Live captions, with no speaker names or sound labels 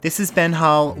This is Ben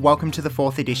Hull. Welcome to the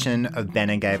 4th edition of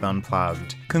Ben and Gabe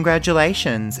Unplugged.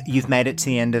 Congratulations, you've made it to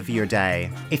the end of your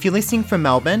day. If you're listening from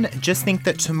Melbourne, just think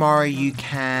that tomorrow you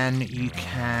can...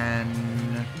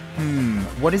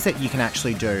 what is it you can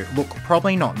actually do? Look,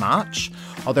 probably not much.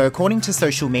 Although according to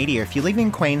social media, if you live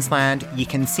in Queensland, you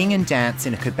can sing and dance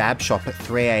in a kebab shop at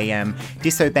 3 a.m,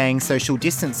 disobeying social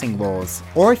distancing laws.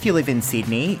 Or if you live in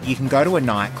Sydney, you can go to a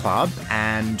nightclub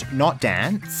and not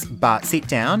dance, but sit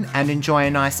down and enjoy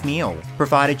a nice meal.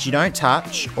 Provided you don't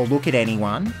touch or look at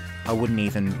anyone. I wouldn't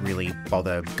even really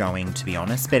bother going, to be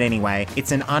honest. But anyway,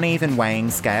 it's an uneven weighing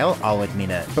scale, I'll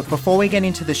admit it. But before we get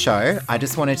into the show, I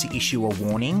just wanted to issue a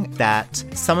warning that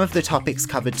some of the topics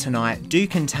covered tonight do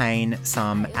contain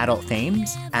some adult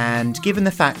themes. And given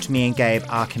the fact me and Gabe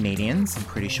are comedians, I'm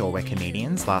pretty sure we're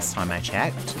comedians, last time I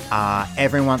checked,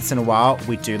 every once in a while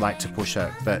we do like to push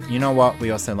it. But you know what? We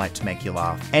also like to make you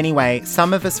laugh. Anyway,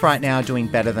 some of us right now are doing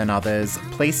better than others.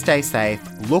 Please stay safe,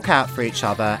 look out for each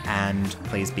other, and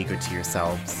please be good to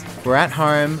yourselves. We're at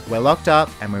home, we're locked up,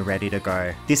 and we're ready to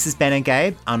go. This is Ben and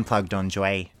Gabe, Unplugged on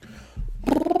Joy.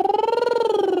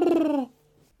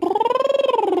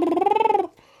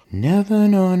 Never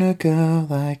known a girl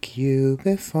like you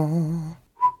before.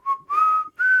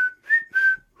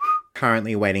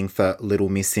 Currently waiting for Little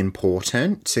Miss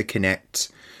Important to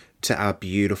connect to our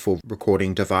beautiful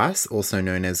recording device, also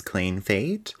known as Clean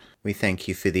Feed. We thank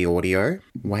you for the audio.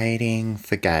 Waiting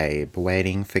for Gabe.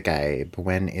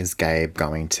 When is Gabe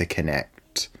going to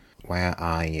connect? Where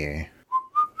are you?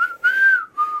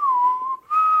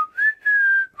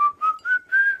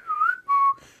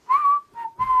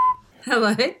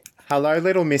 Hello. Hello,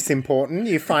 Little Miss Important.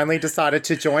 You finally decided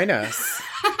to join us.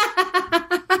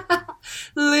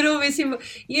 Little Miss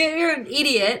You're an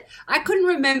idiot. I couldn't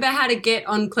remember how to get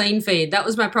on Clean Feed. That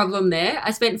was my problem there.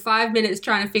 I spent 5 minutes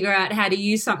trying to figure out how to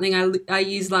use something I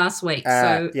used last week.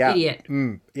 Idiot.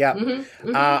 Yeah.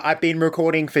 I've been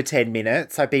recording for 10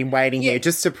 minutes. I've been waiting here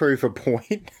just to prove a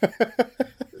point.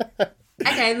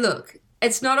 Okay, look.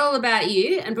 It's not all about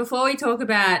you. And before we talk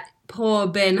about poor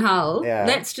Ben Hull,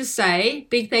 let's just say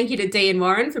big thank you to Dee and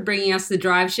Warren for bringing us the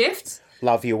drive shift.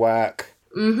 Love your work.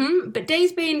 But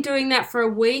Dee's been doing that for a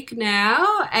week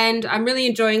now, and I'm really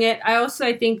enjoying it. I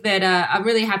also think that I'm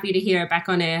really happy to hear her back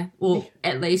on air, or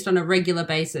at least on a regular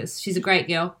basis. She's a great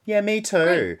girl. Yeah, me too.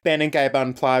 Great. Ben and Gabe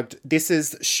Unplugged. This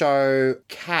is show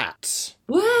Cat.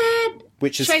 What?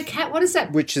 Which is show Cat? What is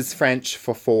that? Which is French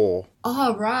for four.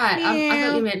 Oh, right. I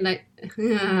thought you meant like...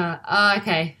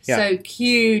 okay. Yeah. So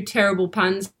cue terrible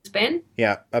puns, Ben.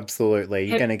 Yeah, absolutely.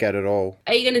 You're going to get it all.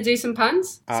 Are you going to do some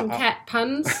puns? Some cat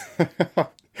puns?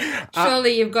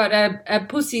 Surely you've got a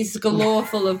pussy's galore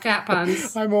full of cat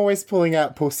puns. I'm always pulling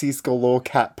out pussy's galore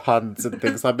cat puns and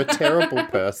things. I'm a terrible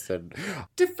person.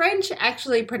 Do French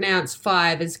actually pronounce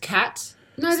 5 as cat?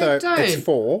 No, so they don't. It's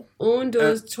 4. Un,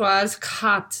 deux, trois,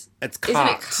 quatre. It's cart. Isn't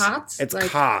it cart? It's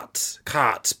like,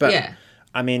 cart. But yeah.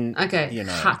 I mean, okay. You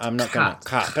know, cut, I'm not going to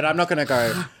cut, but I'm not going to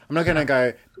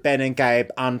go Ben and Gabe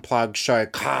Unplugged show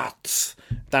cut.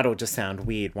 That'll just sound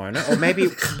weird, won't it? Or maybe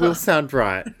we'll sound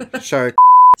right. Show.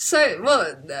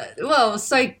 So,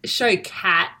 show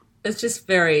cat. It's just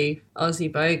very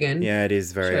Aussie bogan. Yeah, it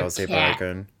is very show Aussie cat.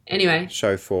 bogan. Anyway.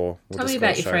 Show 4. Tell me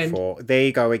about your friend. 4. There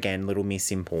you go again, Little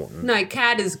Miss Important. No,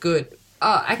 cat is good.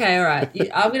 Oh, okay, all right.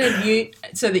 I'm going to mute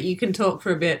so that you can talk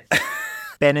for a bit.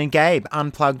 Ben and Gabe,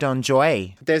 Unplugged on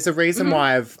Joy. There's a reason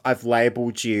why I've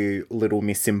labelled you Little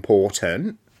Miss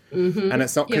Important, and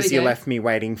it's not because you left me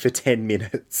waiting for 10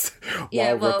 minutes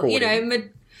while recording. You know,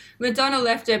 Madonna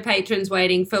left her patrons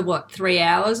waiting for, 3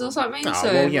 hours or something? Oh,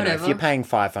 so, well, you know, whatever. if you're paying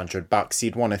 $500,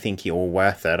 you'd want to think you're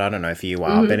worth it. I don't know if you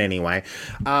are, but anyway.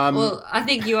 Well, I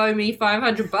think you owe me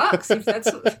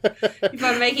 $500 if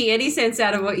I'm making any sense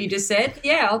out of what you just said.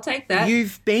 Yeah, I'll take that.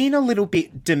 You've been a little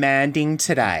bit demanding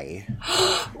today.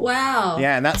 Wow.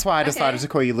 Yeah, and that's why I decided to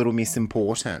call you Little Miss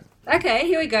Important. Okay,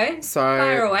 here we go. So,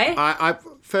 fire away. I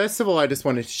first of all, I just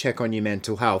wanted to check on your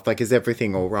mental health. Like, is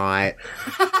everything all right?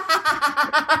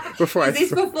 Before I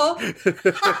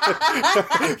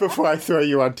throw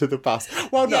you onto the bus.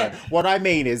 Well, no. Yeah. What I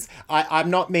mean is, I'm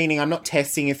not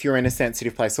testing if you're in a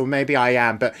sensitive place, or maybe I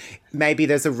am, but maybe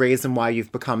there's a reason why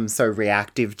you've become so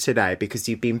reactive today, because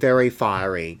you've been very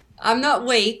fiery. I'm not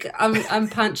weak. I'm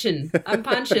punching.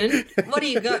 What do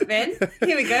you got, Ben?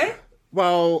 Here we go.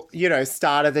 Well,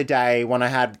 start of the day when I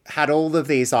had all of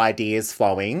these ideas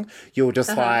flowing, you're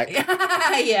just like,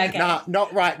 yeah, okay. nah,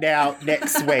 not right now,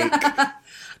 next week.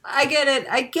 I get it.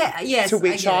 Yes. To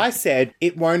which I said,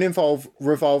 it won't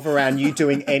revolve around you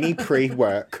doing any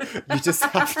pre-work. You just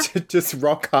have to just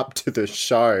rock up to the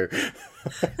show.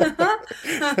 And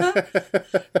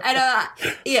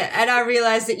I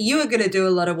realised that you were going to do a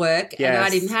lot of work and I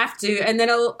didn't have to. And then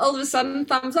all of a sudden,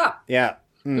 thumbs up. Yeah.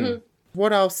 Mm.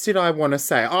 What else did I want to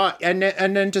say? Oh, and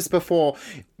then just before,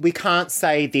 we can't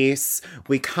say this,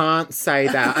 we can't say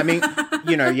that. I mean,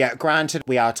 granted,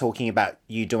 we are talking about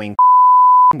you doing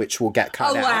which will get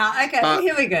cut out. Oh, wow. Okay, but,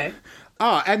 here we go.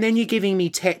 Oh, and then you're giving me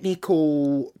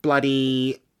technical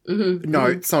bloody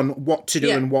notes on what to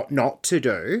do and what not to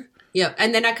do. Yep,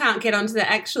 and then I can't get onto the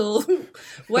actual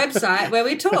website where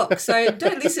we talk, so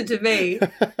don't listen to me.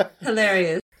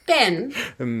 Hilarious. Ben,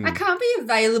 I can't be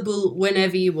available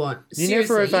whenever you want. You're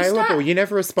never available. You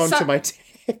never respond to my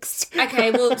text.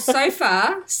 Okay, well, so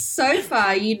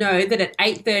far, you know that at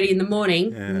 8:30 in the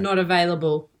morning, not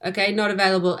available. Okay, not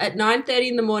available. At 9:30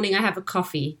 in the morning, I have a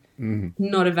coffee.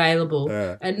 Not available.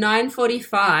 At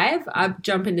 9:45, I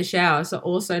jump in the shower, so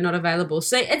also not available.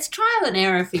 So it's trial and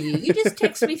error for you. You just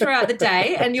text me throughout the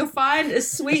day and you'll find a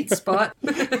sweet spot.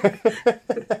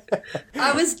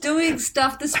 I was doing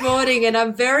stuff this morning and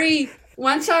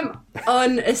once I'm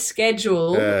on a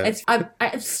schedule,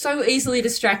 I'm so easily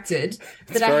distracted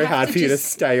that it's very hard for you to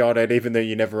stay on it, even though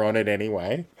you're never on it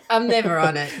anyway. I'm never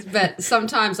on it, but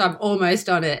sometimes I'm almost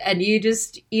on it. And you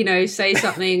just, say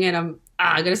something and I'm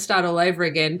going to start all over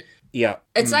again. Yeah.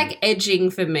 It's like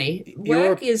edging for me.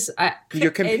 You're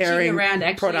comparing around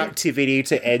productivity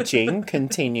to edging.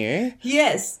 Continue.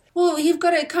 Yes. Well, you've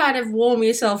got to kind of warm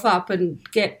yourself up and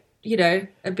get, a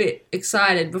bit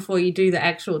excited before you do the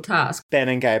actual task. Ben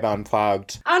and Gabe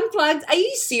Unplugged. Unplugged? Are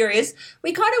you serious?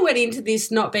 We kind of went into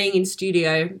this not being in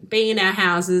studio, being in our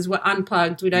houses. We're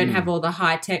unplugged. We don't have all the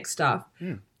high-tech stuff.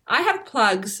 I have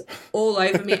plugs all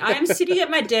over me. I am sitting at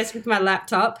my desk with my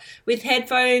laptop with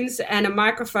headphones and a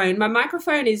microphone. My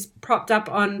microphone is propped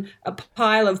up on a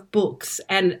pile of books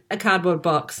and a cardboard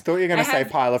box. I thought you were going to say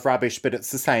pile of rubbish, but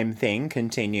it's the same thing.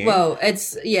 Continue. Well,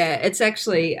 it's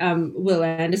actually Will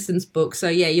Anderson's book. So,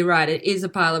 yeah, you're right. It is a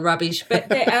pile of rubbish. But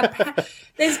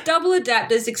there's double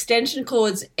adapters, extension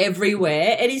cords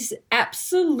everywhere. It is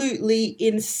absolutely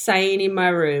insane in my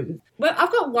room. Well,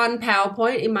 I've got one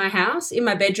PowerPoint in my house, in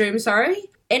my bedroom, sorry.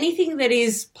 Anything that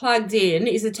is plugged in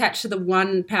is attached to the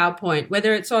one PowerPoint,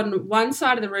 whether it's on one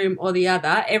side of the room or the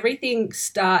other. Everything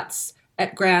starts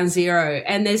at ground zero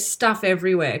and there's stuff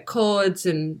everywhere, cords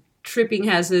and tripping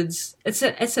hazards. It's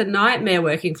a nightmare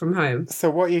working from home.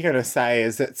 So what you're going to say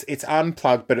is it's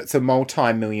unplugged, but it's a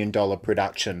multi-million-dollar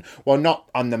production. Well, not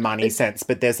on the money sense,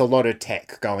 but there's a lot of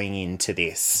tech going into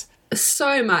this.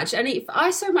 So much. And if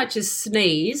I so much as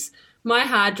sneeze, my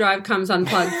hard drive comes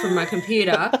unplugged from my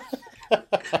computer.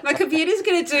 My computer's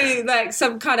going to do like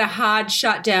some kind of hard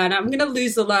shutdown. I'm going to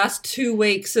lose the last 2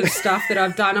 weeks of stuff that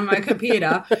I've done on my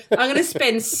computer. I'm going to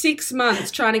spend 6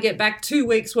 months trying to get back 2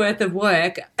 weeks worth of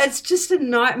work. It's just a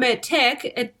nightmare. Tech,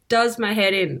 it does my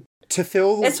head in. To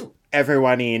fill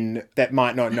everyone in that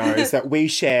might not know is that we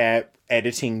share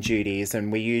editing duties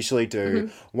and we usually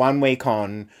do 1 week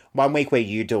on, 1 week where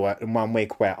you do it and 1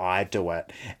 week where I do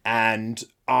it. And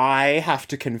I have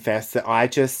to confess that I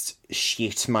just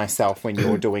shit myself when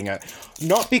you're doing it.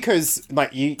 Not because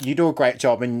like you do a great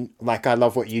job and like I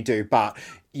love what you do, but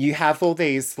you have all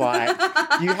these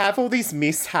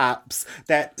mishaps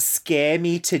that scare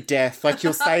me to death. Like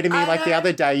you'll say to me, like the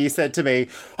other day you said to me,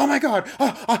 oh my God,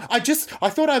 I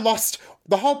thought I lost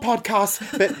the whole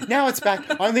podcast, but now it's back.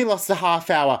 I only lost a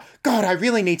half hour. God, I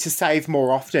really need to save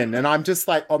more often. And I'm just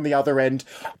like on the other end.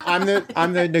 I'm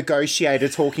the negotiator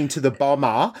talking to the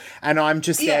bomber, and I'm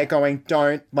just there going,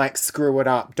 don't like screw it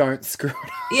up. Don't screw it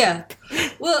up. Yeah.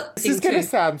 Well, this is going to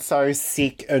sound so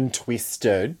sick and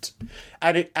twisted.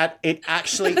 And it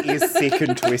actually is sick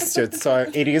and twisted. So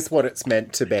it is what it's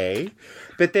meant to be.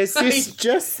 But there's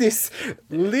just this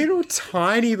little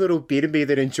tiny little bit of me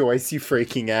that enjoys you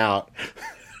freaking out.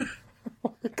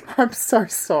 I'm so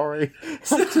sorry.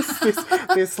 I'm just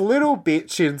this little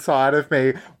bitch inside of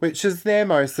me, which is there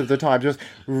most of the time, just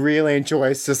really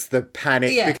enjoys just the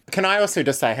panic. Yeah. Can I also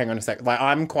just say, hang on a sec, like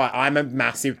I'm a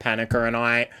massive panicker and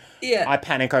I Yeah. I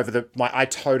panic over I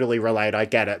totally relate, I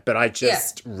get it, but I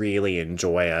just really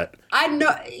enjoy it. I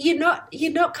know you're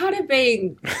not kind of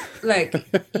being like,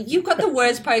 you've got the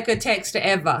worst poker text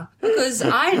ever, because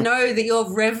I know that you're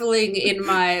reveling in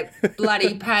my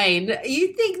bloody pain.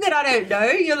 You think that I don't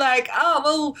know? You're like, oh,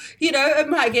 well, it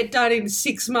might get done in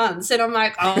 6 months. And I'm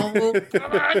like, oh, well,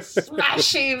 come on,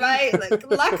 smash you, mate.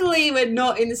 Like, luckily we're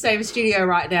not in the same studio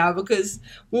right now, because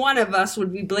one of us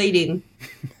would be bleeding.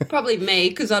 Probably me,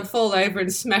 because I'd fall over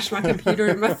and smash my computer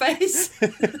in my face.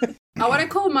 I want to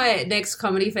call my next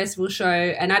comedy festival show,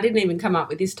 and I didn't even come up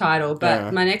with this title,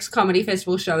 but my next comedy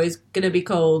festival show is going to be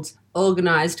called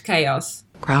Organised Chaos.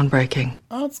 Groundbreaking.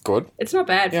 Oh, it's good. It's not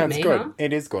bad for me, it's good. huh?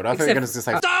 It is good. I thought you were going to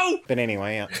say no! But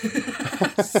anyway, yeah.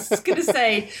 It's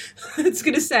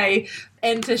going to say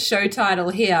enter show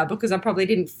title here, because I probably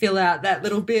didn't fill out that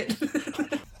little bit.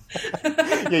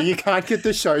 Yeah, you can't get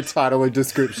the show title and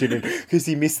description in because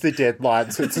you missed the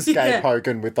deadline, so it's Escape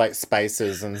Hogan with like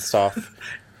spaces and stuff.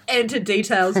 Enter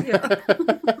details here.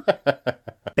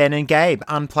 Ben and Gabe,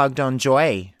 Unplugged on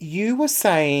Joy. You were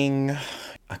saying,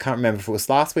 I can't remember if it was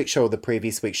last week's show or the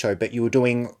previous week's show, but you were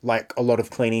doing like a lot of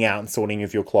cleaning out and sorting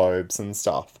of your clothes and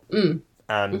stuff.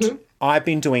 And I've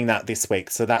been doing that this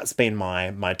week, so that's been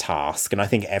my task. And I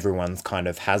think everyone's kind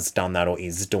of has done that or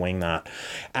is doing that.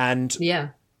 And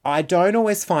I don't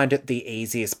always find it the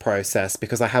easiest process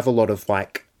because I have a lot of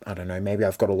like, I don't know, maybe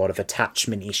I've got a lot of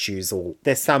attachment issues or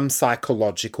there's some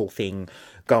psychological thing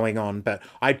going on, but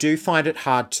I do find it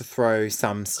hard to throw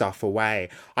some stuff away.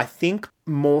 I think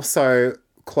more so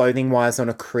clothing-wise on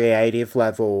a creative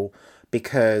level,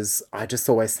 because I just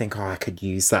always think, I could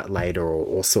use that later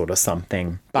or sort of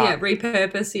something. But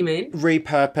repurpose, you mean?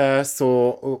 Repurpose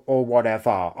or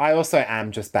whatever. I also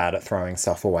am just bad at throwing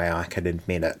stuff away, I can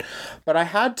admit it. But I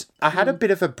had a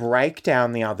bit of a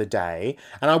breakdown the other day,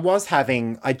 and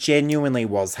I genuinely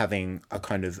was having a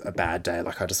kind of a bad day.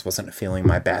 Like, I just wasn't feeling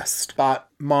my best. But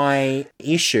my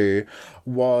issue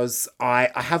was I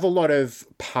have a lot of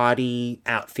party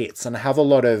outfits and I have a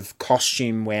lot of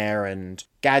costume wear and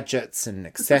gadgets and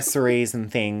accessories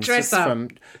and things. Dress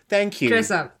up. Thank you.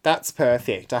 Dress up. That's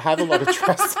perfect. I have a lot of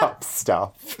dress up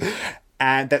stuff.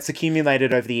 And that's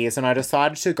accumulated over the years, and I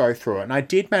decided to go through it. And I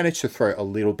did manage to throw a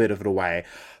little bit of it away,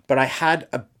 but I had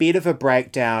a bit of a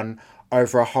breakdown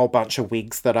over a whole bunch of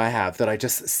wigs that I have that I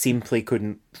just simply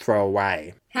couldn't throw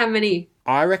away. How many?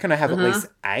 I reckon I have at least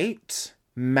 8,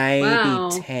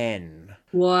 maybe 10.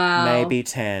 Wow. Maybe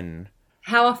 10.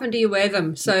 How often do you wear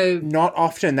them? So not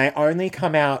often. They only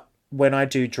come out when I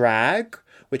do drag,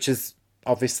 which is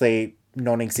obviously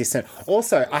non-existent.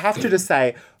 Also, I have to just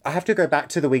say, I have to go back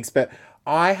to the wigs, but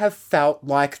I have felt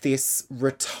like this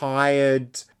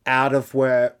retired, out of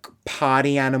work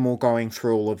party animal going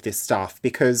through all of this stuff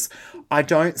because I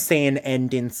don't see an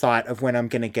end in sight of when I'm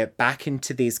going to get back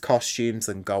into these costumes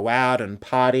and go out and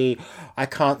party. I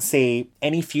can't see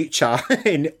any future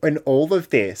in all of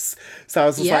this. So I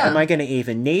was just like, am I going to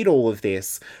even need all of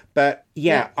this? But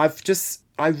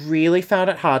I really found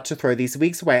it hard to throw these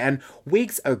wigs away. And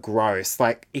wigs are gross.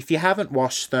 Like, if you haven't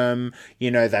washed them,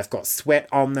 they've got sweat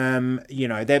on them,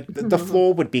 the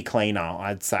floor would be cleaner,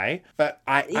 I'd say. But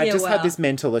I just had this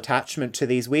mental attachment to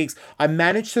these wigs. I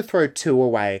managed to throw 2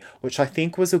 away, which I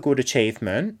think was a good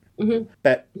achievement.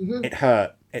 But it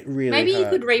hurt. It really Maybe hurt. you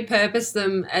could repurpose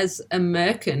them as a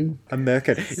merkin. A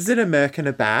merkin. Is it a merkin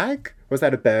a bag? Or is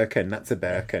that a Birkin? That's a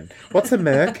Birkin. What's a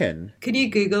merkin? Could you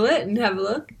Google it and have a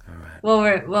look? All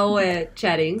right. While we're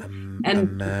chatting.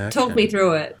 And talk me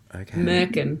through it. Okay.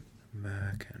 Merkin.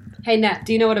 Merkin. Hey, Nat,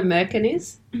 do you know what a merkin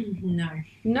is? No.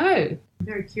 No. I'm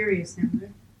very curious now, though.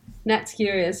 Nat's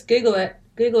curious. Google it.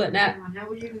 Google it, Nat. How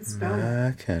would you even spell it?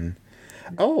 Merkin.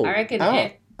 Oh. I reckon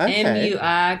okay. Murkin.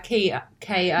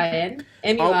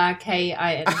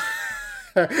 Murkin.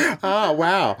 Oh,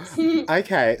 wow.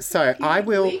 Okay, so I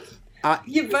will...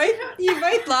 You're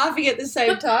both laughing at the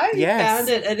same time? Yes. You found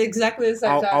it at exactly the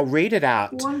same time. I'll read it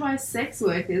out. Worn by sex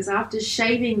workers after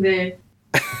shaving their...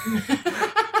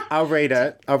 I'll read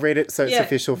it so it's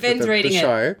official for the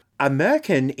show. A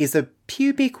merkin is a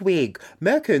pubic wig.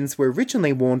 Merkins were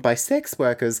originally worn by sex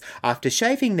workers after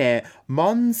shaving their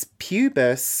mons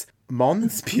pubis.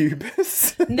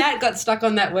 Nat got stuck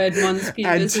on that word, mons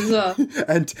pubis, as well.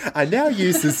 And are now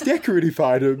used as decorative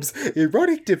items,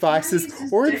 erotic devices,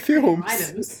 or in films.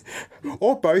 Items?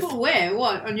 Or both. For where?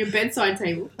 What? On your bedside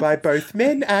table? By both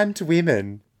men and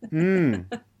women.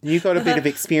 You got a bit of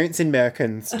experience in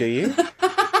merkins, do you?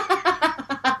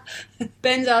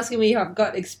 Ben's asking me if I've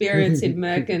got experience in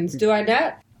merkins. Do I,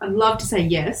 Nat? I'd love to say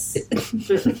yes,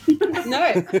 but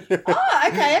No. Oh,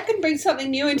 okay. I can bring something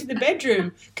new into the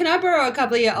bedroom. Can I borrow a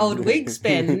couple of your old wigs,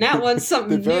 Ben? Nat wants They're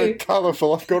something very new.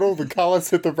 colourful. I've got all the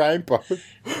colours of the rainbow.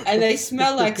 And they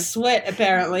smell like sweat,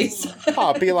 apparently.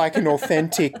 Oh, it'd be like an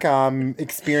authentic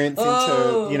experience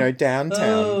Oh. into, downtown.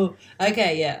 Oh,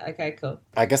 okay. Yeah. Okay, cool.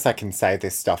 I guess I can say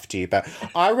this stuff to you, but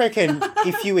I reckon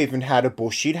if you even had a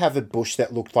bush, you'd have a bush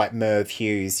that looked like Merv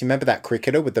Hughes. You remember that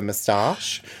cricketer with the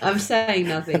moustache? I'm saying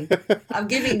nothing. I'm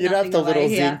giving You'd nothing have the away little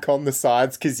here. zinc on the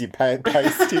sides because you're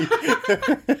pasty.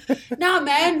 No,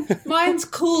 man. Mine's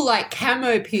cool like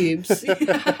camo pubes.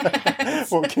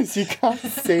 Well, because you can't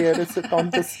see it. It's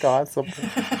on the sky something.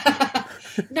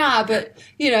 Nah, but,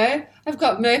 I've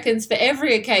got merkins for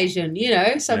every occasion,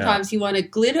 Sometimes you want a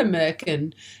glitter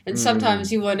merkin and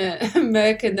sometimes you want a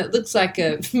merkin that looks like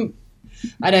a...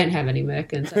 I don't have any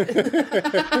merkins.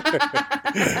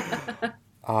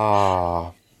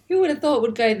 Ah. Who would have thought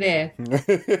would go there?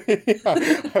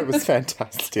 That was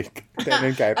fantastic. Ben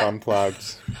and Gabe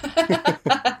Unplugged.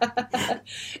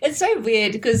 It's so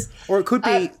weird because... Or it could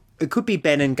be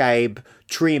Ben and Gabe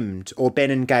trimmed, or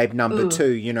Ben and Gabe number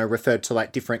 2, referred to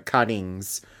like different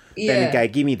cuttings. Ben and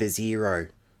Gabe, give me the 0.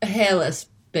 Hairless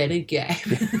Ben and Gabe.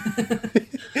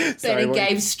 Ben and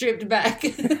Gabe stripped back.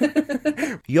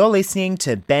 You're listening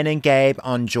to Ben and Gabe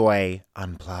on Joy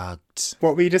Unplugged.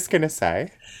 What were you just going to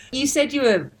say? You said you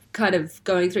were kind of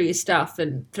going through your stuff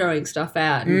and throwing stuff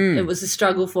out, and it was a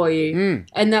struggle for you.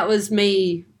 And that was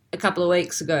me a couple of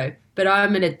weeks ago. But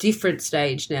I'm at a different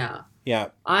stage now. Yeah.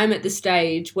 I'm at the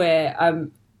stage where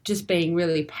I'm just being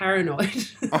really paranoid.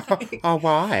 Oh,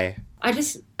 why? I'm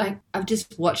just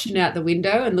watching out the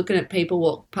window and looking at people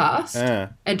walk past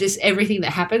and just everything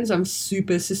that happens, I'm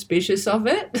super suspicious of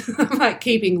it. I'm like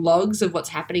keeping logs of what's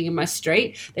happening in my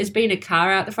street. There's been a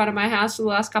car out the front of my house for the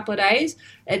last couple of days.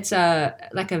 It's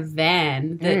like a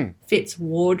van that fits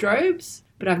wardrobes,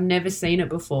 but I've never seen it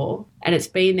before. And it's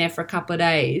been there for a couple of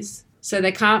days. So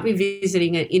they can't be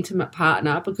visiting an intimate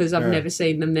partner because I've never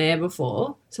seen them there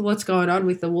before. So what's going on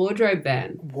with the wardrobe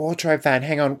van? Wardrobe van,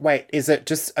 hang on. Wait, is it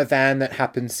just a van that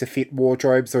happens to fit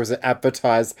wardrobes, or is it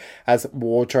advertised as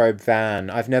wardrobe van?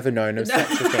 I've never known of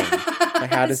such a thing.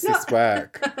 Like, how does this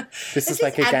work? This is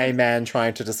like a gay man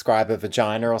trying to describe a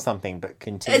vagina or something, but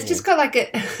continue. It's just got like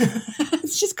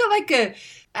a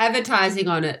advertising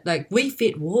on it, like, we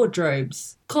fit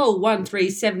wardrobes. Call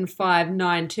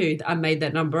 137592. I made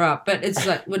that number up, but it's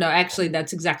like, well, no, actually,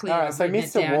 that's exactly all right. So,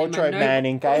 Mr. Wardrobe Man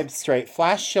in Gabe Street,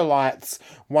 flash your lights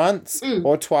once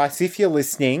or twice if you're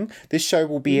listening. This show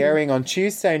will be airing on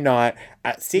Tuesday night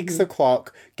at 6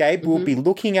 o'clock. Gabe will be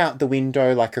looking out the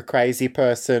window like a crazy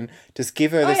person. Just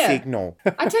give her the signal.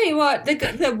 I tell you what,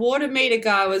 the water meter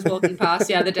guy was walking past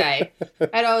the other day,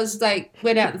 and I was like,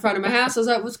 went out in front of my house. I was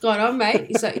like, what's going on, mate?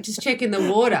 He's like, just checking the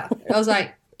water. I was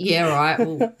like, yeah, right,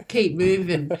 we'll keep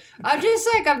moving. I'm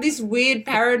this weird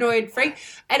paranoid freak,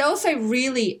 and also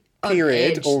really on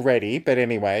Period edge. already, but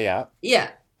anyway, yeah.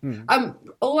 Yeah. I'm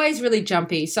always really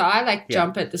jumpy, so I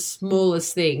jump at the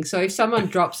smallest thing. So if someone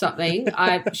drops something,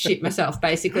 I shit myself,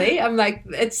 basically. I'm like,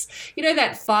 it's,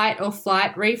 that fight or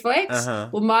flight reflex?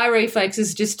 Well, my reflex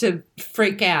is just to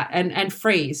freak out and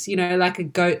freeze, like a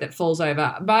goat that falls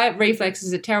over. My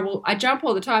reflexes are terrible. I jump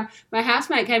all the time. My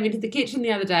housemate came into the kitchen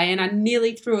the other day and I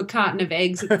nearly threw a carton of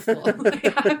eggs at the floor.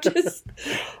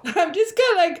 I've just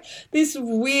got like this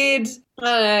weird...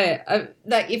 I don't know.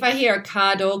 Like if I hear a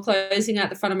car door closing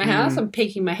out the front of my house, I'm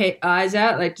peeking my eyes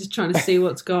out, like just trying to see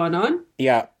what's going on.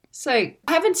 Yeah. So I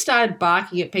haven't started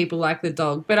barking at people like the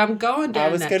dog, but I'm going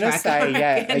down that track. I was going to say,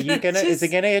 yeah. Are you going to? Is it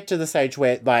going to get to the stage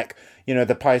where, like,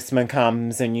 the postman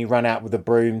comes and you run out with a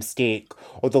broomstick,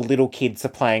 or the little kids are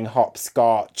playing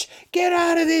hopscotch? Get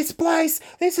out of this place!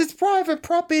 This is private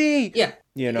property. Yeah.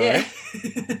 Yeah.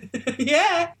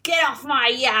 Yeah. Get off my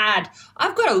yard.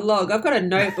 I've got a log. I've got a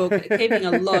notebook keeping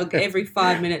a log every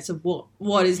 5 minutes of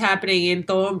what is happening in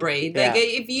Thornbury. Like,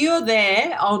 if you're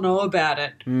there, I'll know about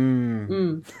it.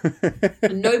 And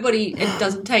it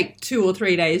doesn't take 2 or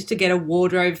 3 days to get a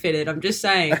wardrobe fitted. I'm just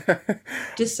saying.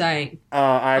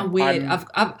 I'm weird.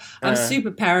 I'm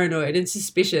super paranoid and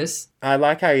suspicious. I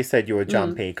like how you said you were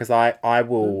jumpy, because I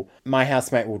will, my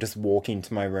housemate will just walk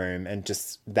into my room and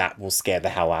that will scare the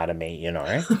hell out of me,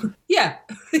 Yeah.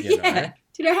 You know?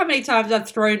 Do you know how many times I've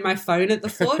thrown my phone at the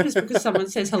floor just because someone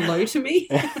says hello to me?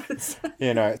 It's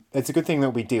a good thing that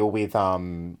we deal with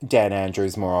Dan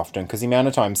Andrews more often, because the amount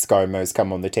of times ScoMo's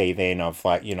come on the TV and I've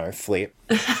flip.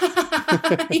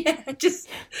 Yeah, just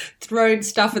thrown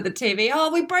stuff at the TV.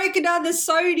 Oh, we broke another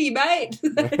Sony, mate.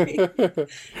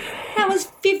 That was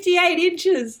 58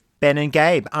 inches. Ben and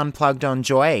Gabe, Unplugged on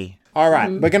Joy. All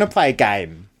right, we're going to play a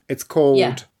game. It's called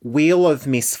Yeah. Wheel of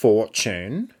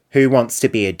Misfortune. Who Wants to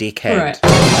Be a Dickhead? Right.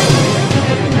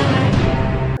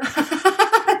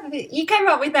 You came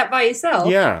up with that by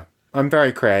yourself? Yeah, I'm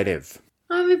very creative.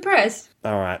 I'm impressed.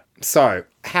 All right. So,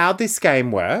 how this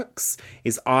game works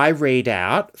is I read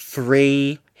out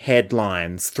 3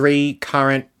 headlines, 3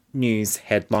 current news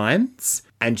headlines,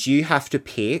 and you have to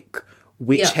pick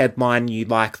which headline you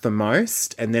like the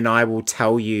most, and then I will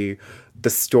tell you the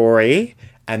story,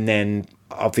 and then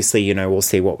obviously, you know, we'll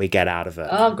see what we get out of it.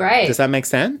 Oh, great. Does that make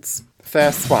sense?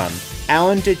 First one.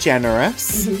 Ellen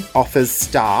DeGeneres offers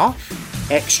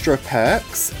staff extra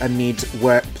perks amid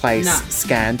workplace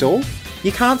scandal.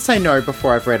 You can't say no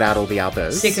before I've read out all the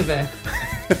others. Sick of her.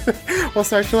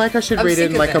 Also, I feel like I should read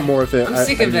it in like a more of a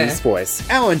news voice.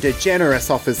 Ellen DeGeneres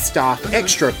offers staff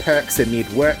extra perks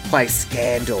amid workplace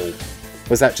scandal.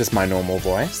 Was that just my normal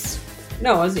voice?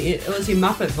 No, it was your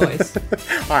Muppet voice.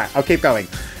 All right, I'll keep going.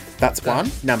 That's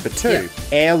one. Number 2.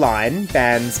 Airline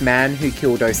bans man who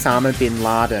killed Osama bin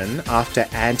Laden after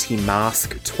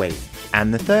anti-mask tweet.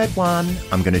 And the third one,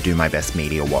 I'm going to do my best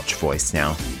media watch voice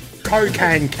now.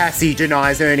 Cocaine Cassie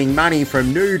denies earning money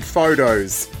from nude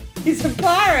photos. He's a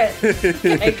pirate.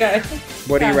 Okay, go.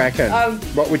 What do you reckon?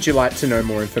 What would you like to know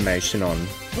more information on?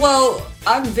 Well,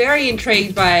 I'm very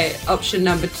intrigued by option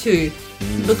number 2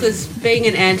 because being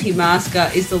an anti-masker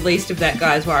is the least of that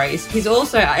guy's worries. He's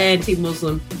also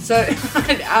anti-Muslim. So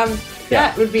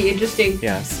that would be interesting.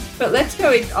 Yes. But let's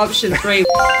go with option 3,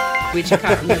 which I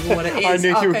can't remember what it is. I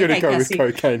knew you were going to go with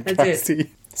Cocaine That's Cassie. it.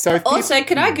 So Also,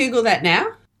 can I Google that now?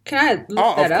 Can I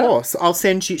look that up? Of course. I'll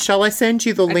send you. Shall I send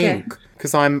you the link?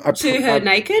 Because I'm to her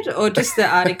naked or just the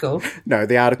article? No,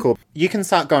 the article. You can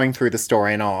start going through the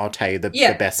story, and I'll tell you the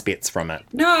best bits from it.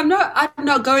 No, I'm not. I'm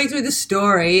not going through the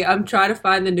story. I'm trying to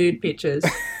find the nude pictures.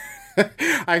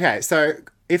 Okay, so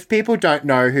if people don't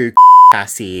know who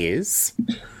Cassie is,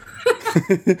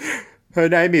 her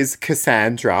name is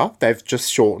Cassandra. They've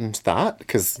just shortened that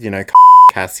because, you know,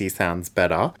 Cassie sounds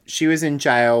better. She was in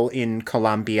jail in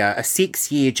Colombia, a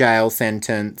 6-year jail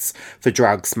sentence for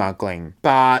drug smuggling.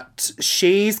 But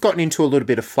she's gotten into a little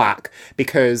bit of flack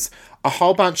because a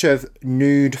whole bunch of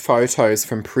nude photos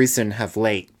from prison have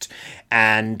leaked.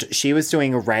 And she was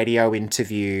doing a radio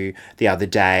interview the other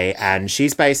day, and she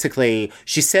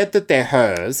said that they're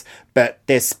hers, but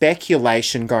there's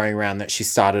speculation going around that she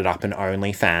started up an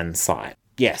OnlyFans site.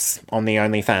 Yes, on the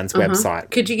OnlyFans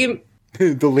website. Could you give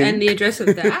the link and the address of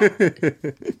that?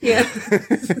 Yeah.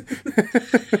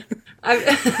 I've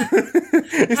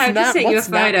just sent you a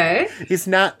photo.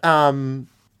 Isn't that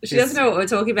She doesn't know what we're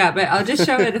talking about, but I'll just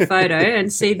show her the photo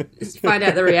and find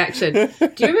out the reaction.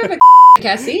 Do you remember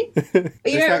Cassie? You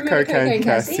don't remember Cocaine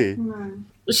Cassie? No.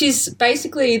 She's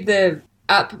basically the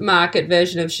upmarket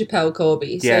version of Chappelle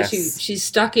Corby. Yes. So she's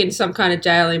stuck in some kind of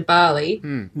jail in Bali.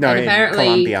 No, and in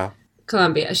apparently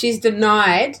Colombia. She's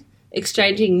denied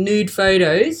exchanging nude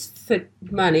photos for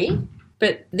money.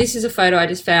 But this is a photo I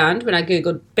just found when I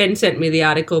Googled. Ben sent me the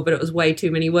article, but it was way too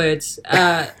many words.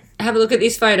 Have a look at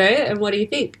this photo, and what do you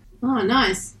think? Oh,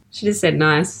 nice. She just said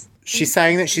nice. She's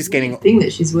saying that she's getting... The thing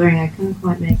that she's wearing, I can't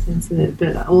quite make sense of it,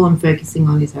 but all I'm focusing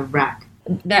on is her rack.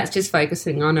 That's just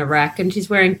focusing on a rack, and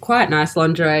she's wearing quite nice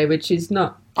lingerie, which she's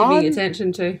not giving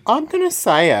attention to. I'm going to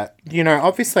say it. You know,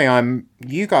 obviously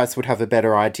you guys would have a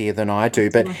better idea than I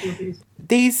do, but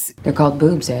these... They're called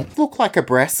boobs, Ed. look like a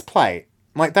breastplate.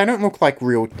 Like, they don't look like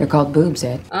real... They're called boobs,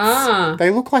 Ed. Ah. They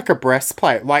look like a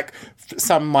breastplate. Like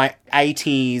some,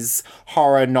 80s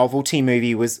horror novelty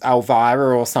movie was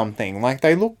Elvira or something. Like,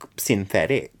 they look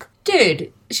synthetic.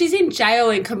 Dude, she's in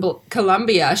jail in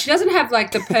Colombia. She doesn't have,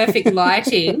 the perfect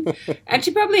lighting. And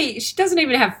she doesn't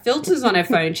even have filters on her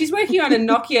phone. She's working on a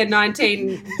Nokia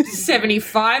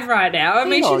 1975 right now. I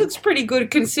mean, she looks pretty good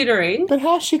considering. But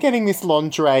how's she getting this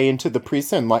lingerie into the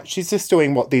prison? Like, she's just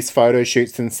doing these photo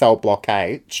shoots in Cell Block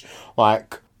H.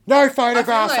 Like, no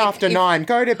photographs after 9.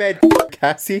 Go to bed,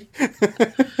 Cassie. I feel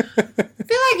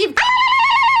like if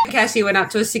Cassie went up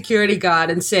to a security guard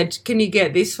and said, "Can you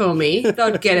get this for me?"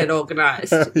 they'd get it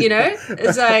organised, you know?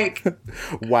 It's like,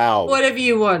 wow. whatever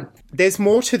you want. There's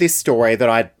more to this story that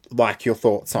I'd like your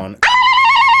thoughts on.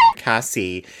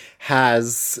 Cassie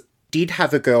did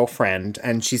have a girlfriend,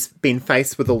 and she's been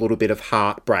faced with a little bit of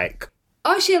heartbreak.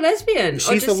 Oh, is she a lesbian?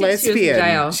 She's a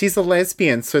lesbian. She's a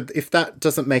lesbian. So if that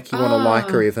doesn't make you want to like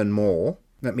her even more,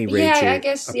 let me read you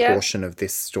a portion of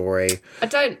this story.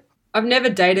 I've never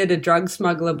dated a drug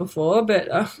smuggler before,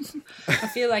 but I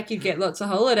feel like you'd get lots of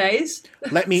holidays.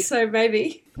 So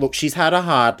maybe. Look, she's had a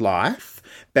hard life,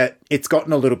 but it's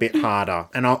gotten a little bit harder.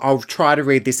 And I'll try to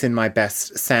read this in my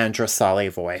best Sandra Sully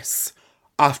voice.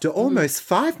 After almost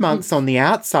 5 months on the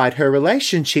outside, her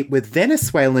relationship with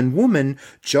Venezuelan woman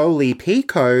Jolie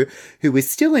Pico, who is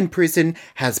still in prison,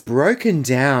 has broken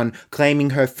down,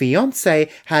 claiming her fiancé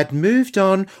had moved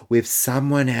on with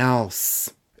someone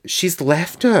else. She's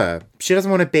left her. She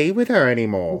doesn't want to be with her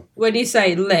anymore. When you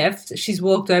say left, she's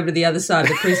walked over to the other side of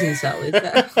the prison cell. Is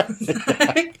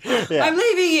that? Yeah. I'm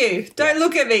leaving you. Don't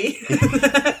look at me.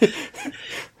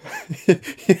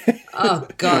 Oh,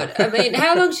 God. I mean,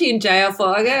 how long is she in jail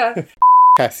for?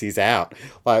 Cassie's out.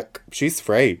 Like, she's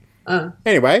free. Oh.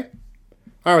 Anyway,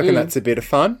 I reckon that's a bit of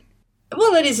fun.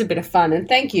 Well, it is a bit of fun, and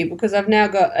thank you, because I've now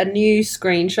got a new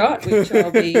screenshot, which I'll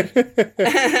be...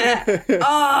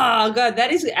 Oh, God,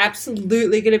 that is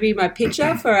absolutely going to be my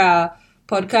picture for our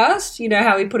podcast. You know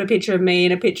how we put a picture of me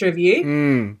and a picture of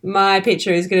you? My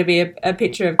picture is going to be a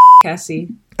picture of Cassie.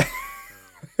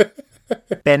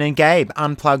 Ben and Gabe,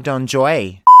 Unplugged on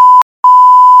Joy.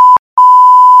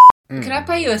 Can I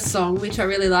play you a song which I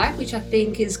really like, which I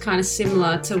think is kind of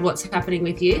similar to what's happening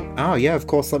with you? Oh, yeah, of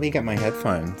course. Let me get my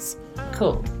headphones.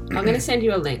 Cool. I'm going to send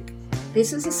you a link.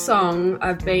 This is a song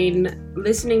I've been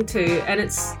listening to, and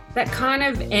it's that kind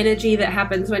of energy that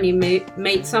happens when you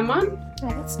meet someone. Oh,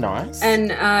 that's nice.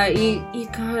 And you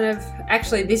kind of...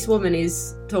 Actually, this woman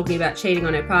is talking about cheating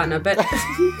on her partner, but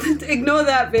ignore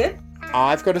that bit.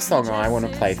 I've got a song I want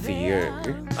to play for you.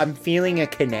 I'm feeling a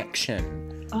connection.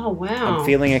 Oh, wow. I'm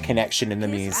feeling a connection in the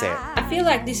music. I feel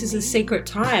like this is a secret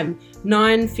time.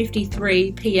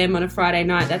 9:53 p.m. on a Friday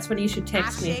night. That's when you should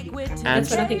text me.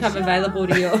 That's when I think I'm available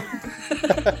to you.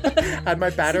 And my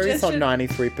battery's on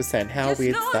 93%. How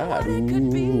weird's that?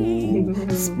 Ooh,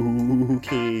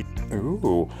 spooky.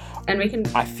 Ooh. And we can...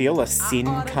 I feel a sin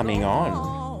coming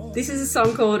on. This is a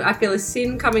song called I Feel a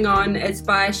Sin Coming On. It's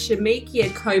by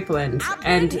Shamikia Copeland,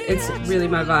 and it's really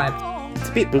my vibe. It's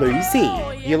a bit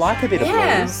bluesy. You like a bit of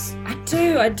blues?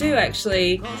 I do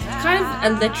actually. It's kind of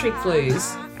electric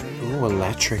blues. Ooh,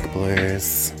 electric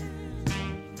blues.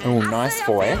 Ooh, nice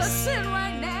voice.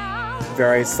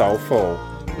 Very soulful.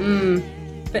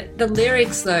 But the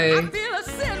lyrics though.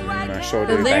 I sure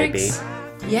The do, lyrics.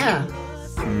 baby. Yeah.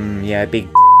 Yeah, big.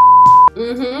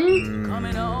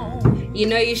 You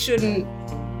know you shouldn't.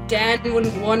 Dan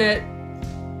wouldn't want it.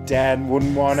 Dan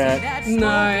wouldn't want it.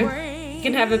 No. You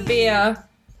can have a beer,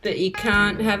 but you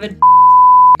can't have a...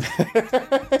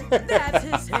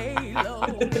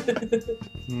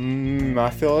 I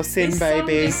feel a sin, This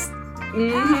baby. song is-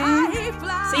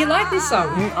 So you like this song?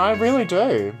 I really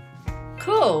do.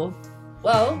 Cool.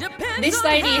 Well, this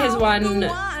lady has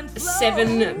won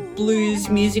 7 Blues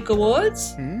Music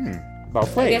Awards.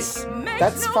 Lovely. I guess...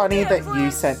 That's funny that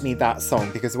you sent me that song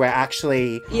because we're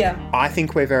actually... Yeah. I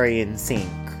think we're very in sync.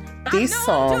 This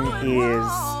song is,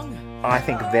 I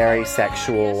think, very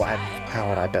sexual, and how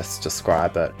would I best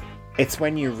describe it? It's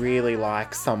when you really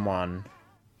like someone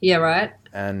Yeah, right?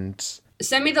 and...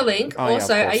 Send me the link. Oh, yeah, of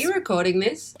Also, are course. you recording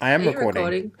this? I am Are you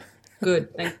recording.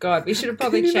 Good, thank God. We should have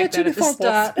probably Can you checked that at imagine the if I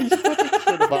start. was-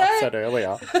 should have asked that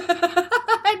earlier.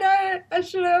 I know, I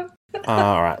should have.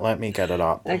 All right, let me get it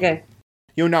up. Okay.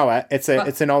 You'll know it. It's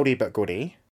an oldie but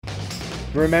goodie.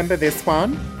 Remember this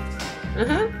one?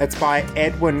 Uh-huh. It's by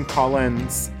Edwyn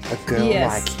Collins. A Girl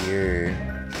Yes. Like You.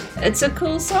 It's a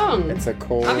cool song. It's a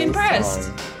cool I'm impressed.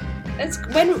 song. It's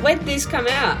when did this come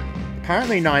out?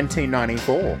 Apparently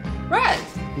 1994. Right.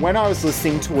 When I was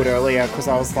listening to it earlier, because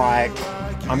I was like,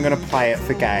 I'm going to play it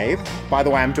for Gabe. By the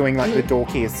way, I'm doing like the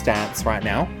dorkiest dance right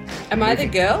now. Am I the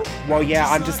girl? Well, yeah,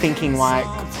 I'm just thinking like,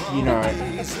 you know,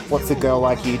 what's a girl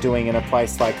like you doing in a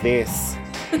place like this?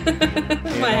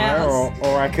 My house.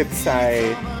 Or I could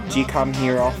say, do you come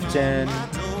here often?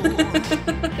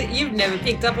 You've never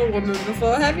picked up a woman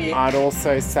before, have you? I'd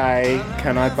also say,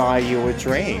 can I buy you a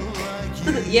drink?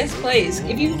 Yes, please.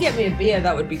 If you can get me a beer,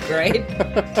 that would be great.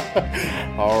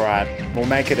 All right, we'll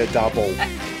make it a double.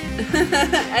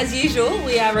 As usual,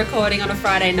 we are recording on a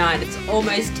Friday night. It's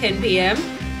almost 10 p.m.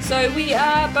 So we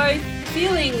are both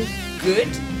feeling good.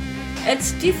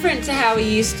 It's different to how we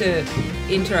used to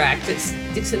interact at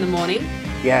 6 in the morning.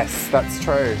 Yes, that's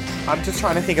true. I'm just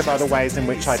trying to think of other ways in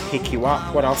which I'd pick you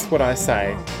up. What else would I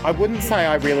say? I wouldn't say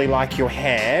I really like your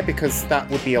hair because that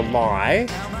would be a lie.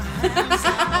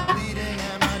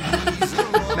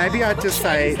 Maybe I'd just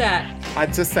say... Who's that?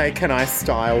 I'd just say, can I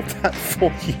style that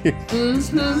for you?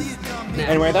 Mm-hmm. No.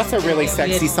 Anyway, that's a really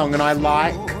sexy Weird. song, and I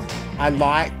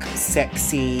like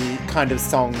sexy kind of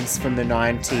songs from the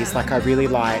 90s. Like, I really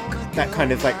like that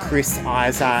kind of like Chris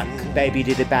Isaac, Baby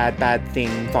Did a Bad Bad Thing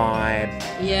vibe.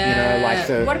 Yeah. You know, like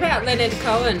the... What about Leonard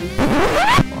Cohen?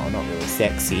 Oh, not really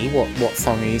sexy. What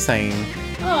song are you saying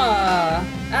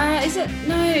Is it?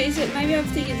 No, is it? Maybe I'm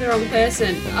thinking of the wrong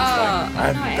person. I'm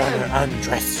no, I gonna am.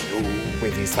 undress you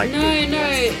with his like.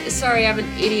 No, sorry, I'm an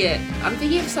idiot. I'm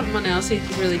thinking of someone else who's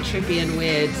really trippy and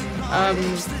weird.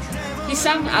 He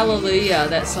sung Hallelujah,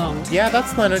 that song. Yeah,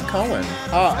 that's Leonard Cohen.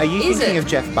 Oh, are you Is thinking it? of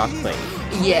Jeff Buckley?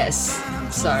 Yes.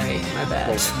 Sorry, my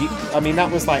bad. I mean,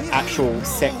 that was like actual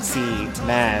sexy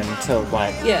man to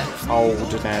like Yeah.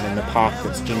 old man in the park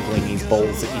that's jingling his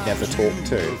balls that you never talk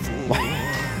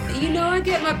to. You know I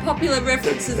get my popular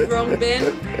references wrong,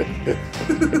 Ben.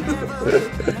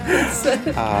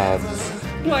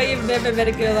 Why you've never met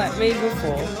a girl like me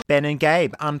before. Ben and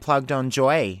Gabe, Unplugged on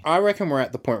Joy. I reckon we're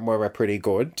at the point where we're pretty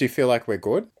good. Do you feel like we're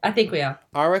good? I think we are.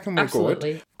 I reckon we're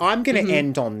Absolutely. good. I'm going to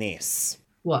end on this.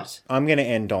 What? I'm going to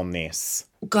end on this.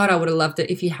 God, I would have loved it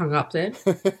if you hung up then.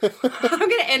 I'm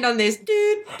going to end on this.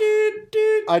 Dude.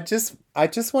 I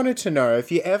just wanted to know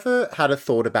if you ever had a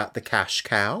thought about the cash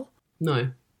cow.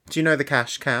 No. Do you know the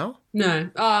cash cow? No.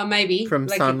 Oh, maybe. From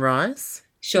Like Sunrise?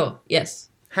 Sure, yes.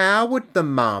 How would the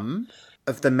mum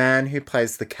of the man who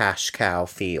plays the cash cow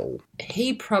feel?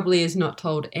 He probably is not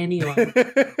told anyone.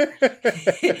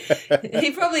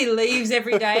 He probably leaves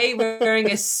every day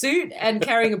wearing a suit and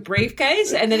carrying a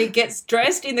briefcase, and then he gets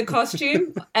dressed in the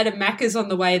costume at a Macca's on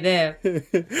the way there.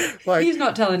 Like, He's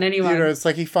not telling anyone. you know, it's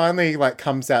like he finally like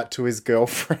comes out to his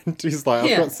girlfriend. He's like, I've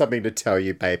Yeah. got something to tell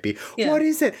you, baby. Yeah. What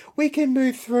is it? We can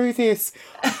move through this.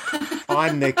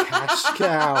 I'm the cash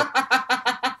cow.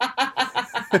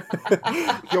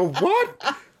 You're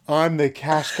what? I'm the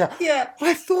cash cow. Yeah.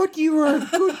 I thought you were a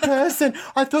good person.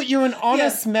 I thought you were an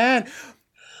honest man.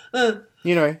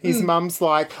 You know, his mum's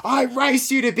like, I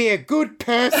raised you to be a good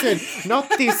person, not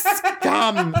this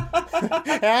scum.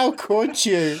 How could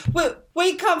you?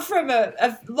 We come from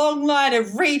a long line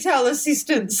of retail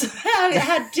assistants.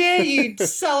 How dare you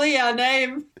sully our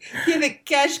name? You're the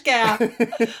cash cow.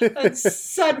 And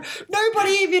son,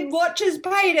 nobody even watches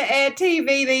pay to air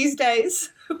TV these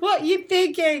days. What are you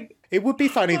thinking? It would be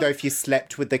funny, though, if you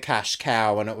slept with the cash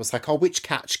cow and it was like, oh, which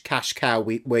cash cow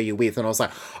were you with? And I was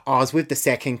like, oh, I was with the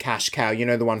second cash cow, you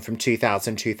know, the one from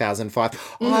 2000,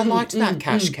 2005. Oh, I liked that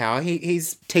cash cow.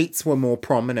 His teats were more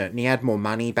prominent and he had more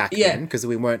money back then because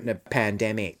we weren't in a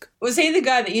pandemic. Was he the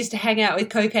guy that used to hang out with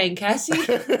Cocaine Cassie?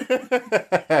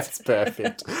 That's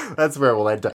perfect. That's where we'll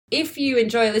end up. If you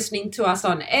enjoy listening to us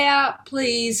on air,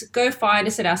 please go find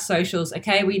us at our socials,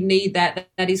 okay? We need that.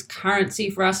 That is currency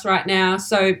for us right now.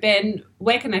 So, Ben,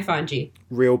 where can they find you?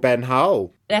 Real Ben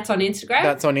Hull. That's on Instagram?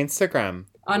 That's on Instagram.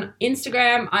 On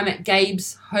Instagram, I'm at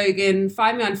Gabe's Hogan.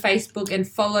 Find me on Facebook and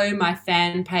follow my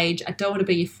fan page. I don't want to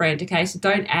be your friend, okay? So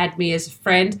don't add me as a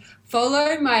friend.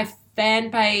 Follow my fan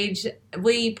page.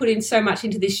 We put in so much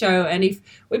into this show, and if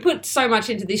we put so much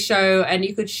into this show, and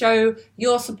you could show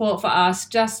your support for us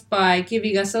just by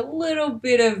giving us a little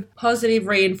bit of positive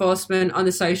reinforcement on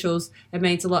the socials, it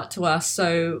means a lot to us.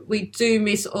 So we do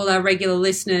miss all our regular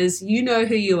listeners. You know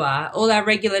who you are. All our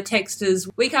regular texters.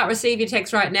 We can't receive your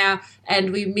text right now,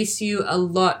 and we miss you a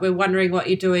lot. We're wondering what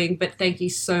you're doing, but thank you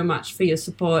so much for your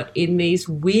support in these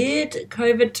weird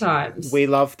COVID times. We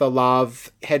love the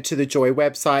love. Head to the Joy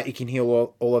website. You can hear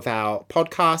all of our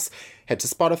podcasts. Head to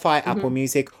Spotify, Apple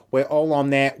Music. We're all on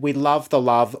there. We love the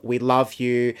love. We love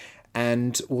you.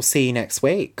 And we'll see you next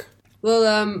week. Well,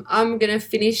 I'm going to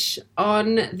finish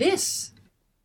on this.